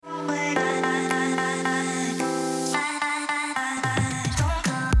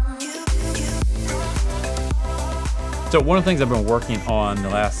So one of the things I've been working on the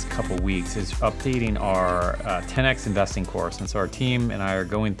last couple of weeks is updating our 10X investing course. And so our team and I are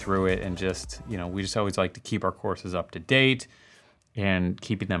going through it and we just always like to keep our courses up to date and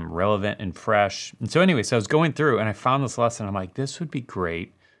keeping them relevant and fresh. And so I was going through and I found this lesson. I'm like, this would be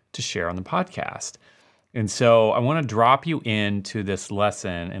great to share on the podcast. And so I want to drop you into this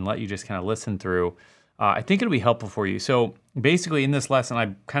lesson and let you just kind of listen through. I think it'll be helpful for you. So basically in this lesson,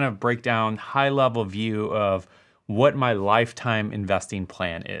 I kind of break down high-level view of what my lifetime investing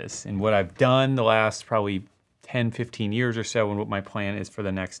plan is and what I've done the last probably 10, 15 years or so and what my plan is for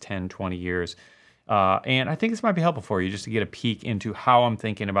the next 10, 20 years. And I think this might be helpful for you just to get a peek into how I'm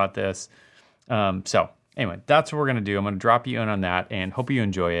thinking about this. That's what we're going to do. I'm going to drop you in on that and hope you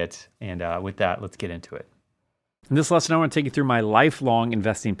enjoy it. And with that, let's get into it. In this lesson, I want to take you through my lifelong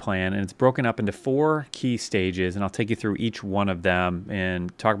investing plan, and it's broken up into 4 key stages, and I'll take you through each one of them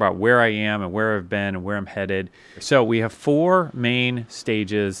and talk about where I am and where I've been and where I'm headed. So we have 4 main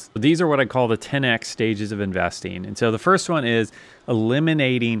stages. These are what I call the 10X stages of investing. And so the first one is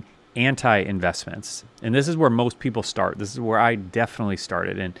eliminating anti-investments. And this is where most people start. This is where I definitely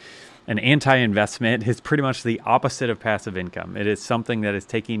started. And an anti-investment is pretty much the opposite of passive income. It is something that is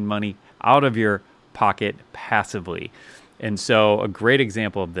taking money out of your pocket passively. And so a great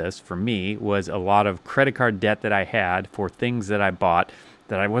example of this for me was a lot of credit card debt that I had for things that I bought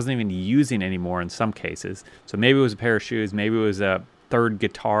that I wasn't even using anymore in some cases. So maybe it was a pair of shoes, maybe it was a third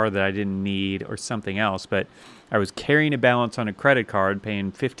guitar that I didn't need or something else, but I was carrying a balance on a credit card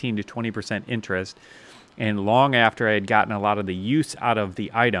paying 15 to 20% interest. And long after I had gotten a lot of the use out of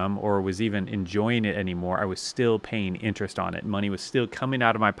the item or was even enjoying it anymore, I was still paying interest on it. Money was still coming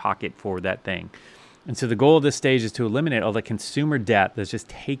out of my pocket for that thing. And so the goal of this stage is to eliminate all the consumer debt that's just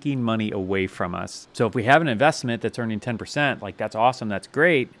taking money away from us. So if we have an investment that's earning 10%, like that's awesome, that's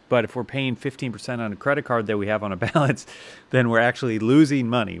great. But if we're paying 15% on a credit card that we have on a balance, then we're actually losing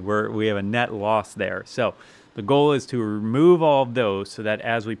money. We have a net loss there. So the goal is to remove all of those so that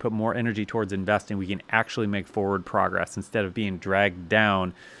as we put more energy towards investing, we can actually make forward progress instead of being dragged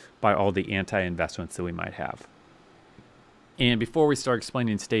down by all the anti-investments that we might have. And before we start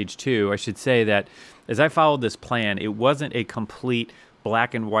explaining stage 2, I should say that as I followed this plan, it wasn't a complete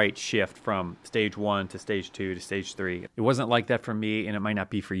black and white shift from stage 1 to stage 2 to stage 3. It wasn't like that for me, and it might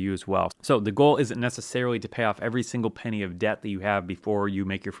not be for you as well. So the goal isn't necessarily to pay off every single penny of debt that you have before you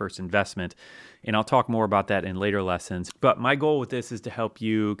make your first investment. And I'll talk more about that in later lessons. But my goal with this is to help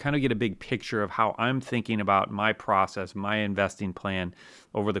you kind of get a big picture of how I'm thinking about my process, my investing plan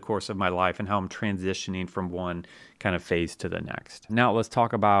over the course of my life and how I'm transitioning from one kind of phase to the next. Now let's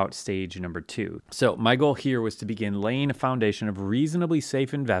talk about stage number 2. So my goal here was to begin laying a foundation of reasonably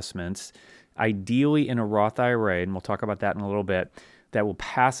safe investments, ideally in a Roth IRA, and we'll talk about that in a little bit, that will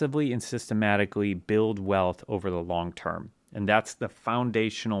passively and systematically build wealth over the long term. And that's the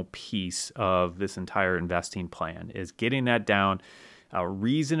foundational piece of this entire investing plan, is getting that down,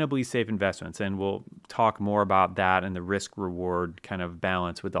 reasonably safe investments. And we'll talk more about that and the risk reward kind of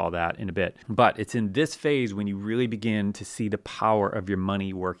balance with all that in a bit. But it's in this phase when you really begin to see the power of your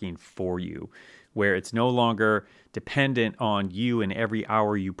money working for you, where it's no longer dependent on you and every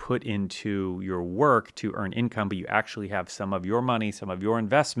hour you put into your work to earn income, but you actually have some of your money, some of your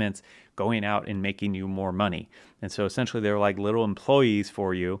investments going out and making you more money. And so essentially they're like little employees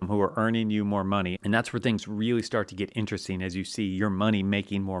for you who are earning you more money. And that's where things really start to get interesting as you see your money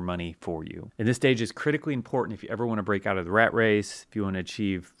making more money for you. And this stage is critically important if you ever want to break out of the rat race, if you want to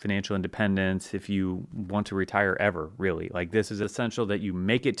achieve financial independence, if you want to retire ever, really. Like this is essential that you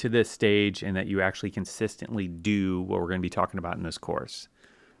make it to this stage and that you actually consistently do what we're going to be talking about in this course.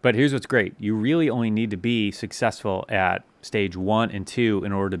 But here's what's great. You really only need to be successful at stage 1 and 2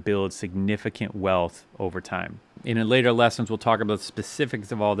 in order to build significant wealth over time. And in later lessons, we'll talk about the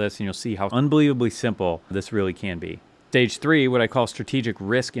specifics of all this, and you'll see how unbelievably simple this really can be. Stage 3, what I call strategic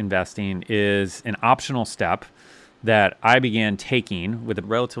risk investing, is an optional step that I began taking with a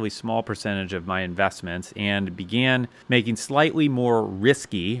relatively small percentage of my investments and began making slightly more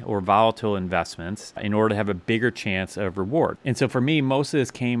risky or volatile investments in order to have a bigger chance of reward. And so for me, most of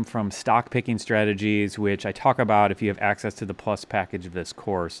this came from stock picking strategies, which I talk about if you have access to the Plus package of this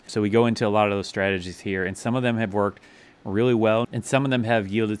course. So we go into a lot of those strategies here, and some of them have worked really well, and some of them have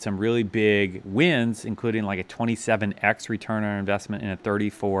yielded some really big wins, including like a 27x return on investment and a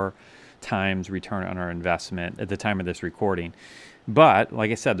 34 times return on our investment at the time of this recording. But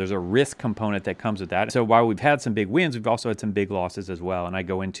like I said, there's a risk component that comes with that. So while we've had some big wins, we've also had some big losses as well. And I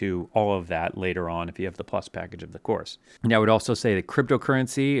go into all of that later on if you have the plus package of the course. And I would also say that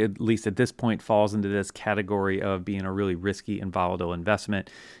cryptocurrency, at least at this point, falls into this category of being a really risky and volatile investment.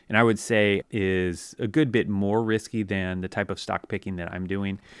 And I would say is a good bit more risky than the type of stock picking that I'm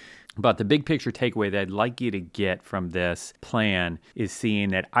doing. But the big picture takeaway that I'd like you to get from this plan is seeing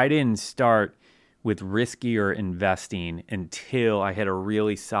that I didn't start with riskier investing until I had a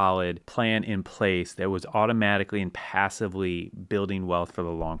really solid plan in place that was automatically and passively building wealth for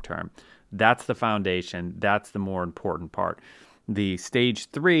the long term. That's the foundation. That's the more important part. The stage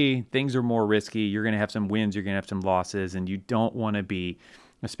 3, things are more risky. You're going to have some wins, you're going to have some losses, and you don't want to be,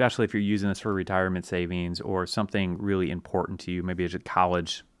 especially if you're using this for retirement savings or something really important to you, maybe it's a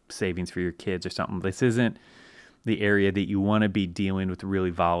college savings for your kids or something. This isn't the area that you want to be dealing with really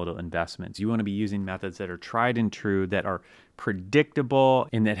volatile investments. You want to be using methods that are tried and true, that are predictable,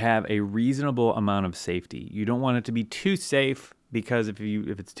 and that have a reasonable amount of safety. You don't want it to be too safe, because if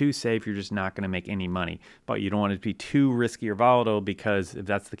it's too safe, you're just not going to make any money. But you don't want it to be too risky or volatile, because if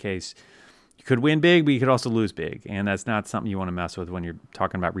that's the case, you could win big, but you could also lose big. And that's not something you want to mess with when you're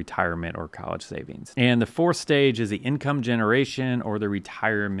talking about retirement or college savings. And the 4th stage is the income generation or the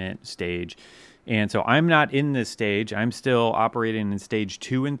retirement stage. And so I'm not in this stage. I'm still operating in stage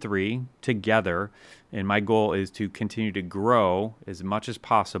 2 and 3 together. And my goal is to continue to grow as much as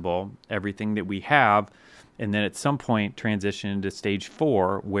possible everything that we have. And then at some point transition to stage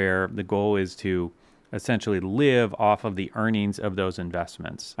 4, where the goal is to essentially live off of the earnings of those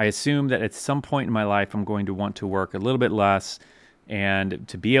investments. I assume that at some point in my life, I'm going to want to work a little bit less, and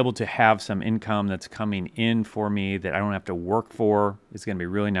to be able to have some income that's coming in for me that I don't have to work for is going to be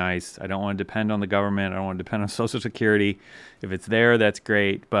really nice. I don't want to depend on the government. I don't want to depend on Social Security. If it's there, that's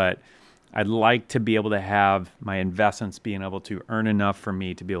great. But I'd like to be able to have my investments being able to earn enough for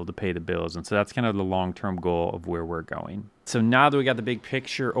me to be able to pay the bills. And so that's kind of the long-term goal of where we're going. So now that we got the big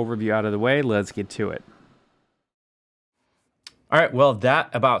picture overview out of the way, let's get to it. All right, well, that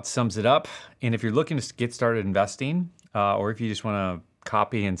about sums it up. And if you're looking to get started investing, or if you just want to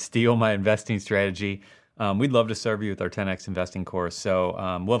copy and steal my investing strategy, we'd love to serve you with our 10X investing course. So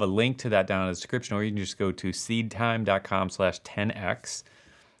we'll have a link to that down in the description, or you can just go to seedtime.com/10X.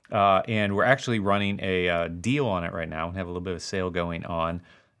 And we're actually running a deal on it right now. We have a little bit of a sale going on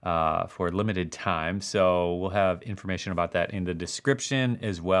for a limited time. So we'll have information about that in the description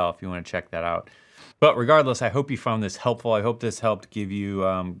as well if you want to check that out. But regardless, I hope you found this helpful. I hope this helped give you,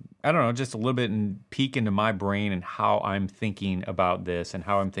 just a little bit peek into my brain and how I'm thinking about this and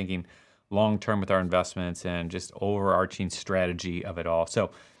how I'm thinking long-term with our investments and just overarching strategy of it all.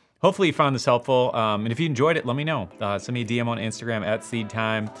 So hopefully you found this helpful. And if you enjoyed it, let me know. Send me a DM on Instagram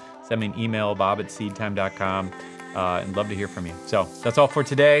 @SeedTime. Send me an email, bob@seedtime.com. And love to hear from you. So that's all for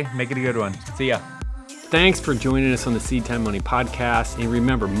today. Make it a good one. See ya. Thanks for joining us on the Seed Time Money podcast. And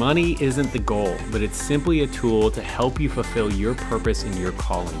remember, money isn't the goal, but it's simply a tool to help you fulfill your purpose and your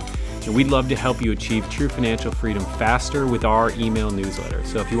calling. And we'd love to help you achieve true financial freedom faster with our email newsletter.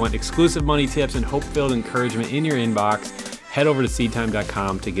 So if you want exclusive money tips and hope-filled encouragement in your inbox, head over to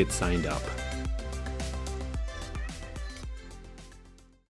seedtime.com to get signed up.